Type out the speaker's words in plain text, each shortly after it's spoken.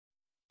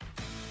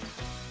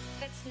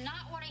That's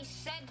not what I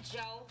said,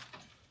 Joe.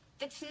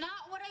 That's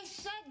not what I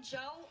said,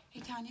 Joe.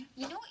 Hey, Tanya.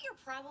 You know what your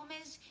problem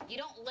is? You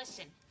don't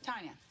listen.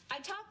 Tanya. I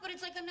talk, but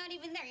it's like I'm not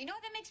even there. You know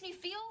what that makes me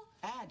feel?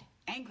 Bad.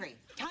 Angry.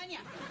 Tanya.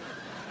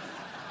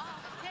 Oh,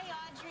 hey,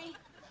 Audrey.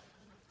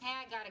 Hey,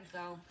 I gotta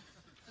go.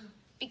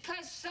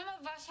 Because some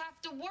of us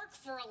have to work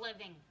for a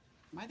living.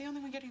 Am I the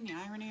only one getting the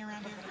irony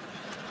around here?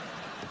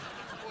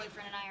 My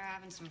boyfriend and I are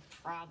having some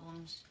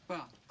problems.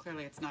 Well,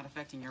 clearly it's not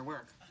affecting your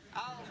work.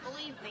 Oh,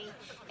 believe me,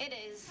 it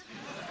is.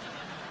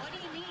 What do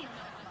you mean?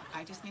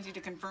 I just need you to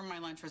confirm my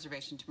lunch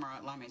reservation tomorrow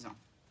at La Maison.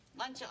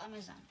 Lunch at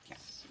Amazon.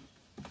 Yes.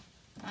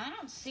 I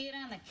don't see it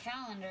on the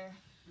calendar.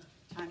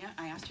 Tanya,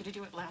 I asked you to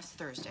do it last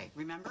Thursday.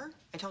 Remember?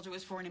 I told you it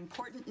was for an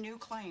important new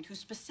client who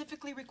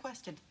specifically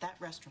requested that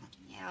restaurant.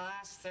 Yeah,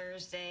 last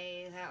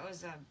Thursday, that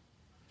was a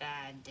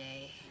bad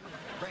day.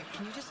 Right,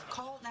 can you just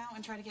call now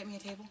and try to get me a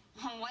table?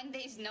 On 1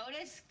 day's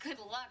notice? Good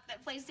luck.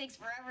 That place takes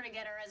forever to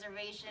get a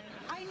reservation.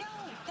 I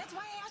know. That's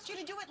why I asked you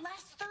to do it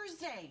last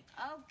Thursday.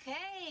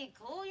 Okay,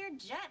 cool your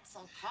jets.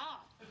 I'll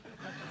call.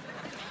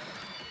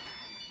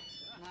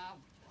 Oh,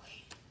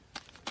 boy.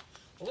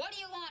 What do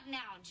you want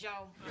now,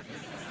 Joe?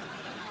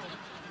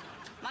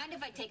 Mind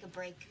if I take a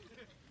break?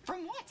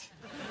 From what?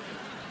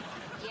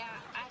 Yeah,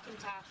 I can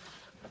talk.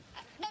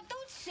 Now,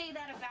 don't say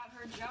that about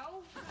her,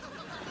 Joe.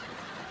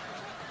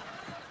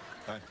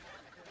 Hi.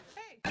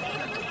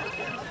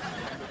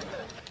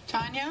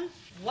 Tanya?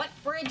 What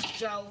bridge,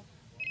 Joe?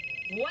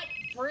 What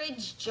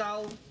bridge,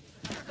 Joe?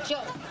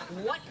 Joe,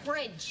 what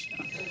bridge?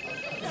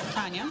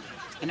 Tanya,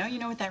 I know you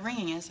know what that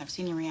ringing is. I've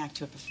seen you react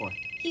to it before.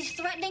 He's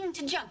threatening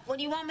to jump. What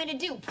do you want me to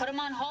do? Put him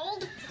on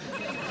hold?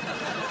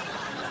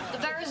 The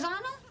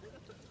Verrazano?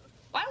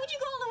 Why would you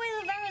go all the way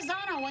to the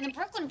Verrazano when the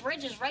Brooklyn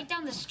Bridge is right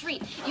down the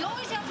street? You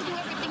always have to do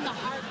everything the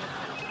hard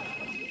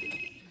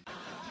way.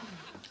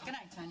 Good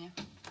night, Tanya.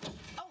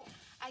 Oh,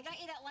 I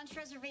got you that lunch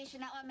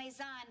reservation at La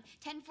Maison,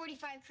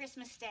 10:45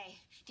 Christmas Day.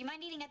 Do you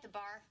mind eating at the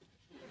bar?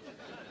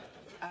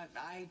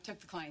 I took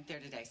the client there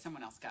today.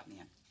 Someone else got me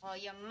in. Well,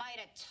 you might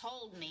have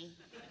told me.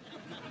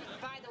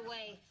 By the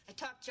way, I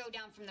talked Joe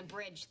down from the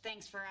bridge.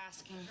 Thanks for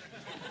asking.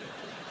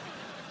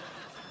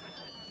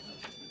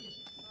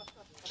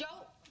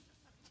 Joe?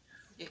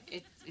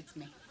 It's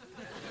me.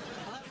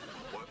 Hello?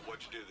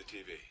 What'd you do to the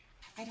TV?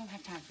 I don't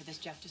have time for this,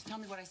 Jeff. Just tell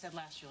me what I said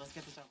last year. Let's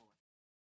get this over with.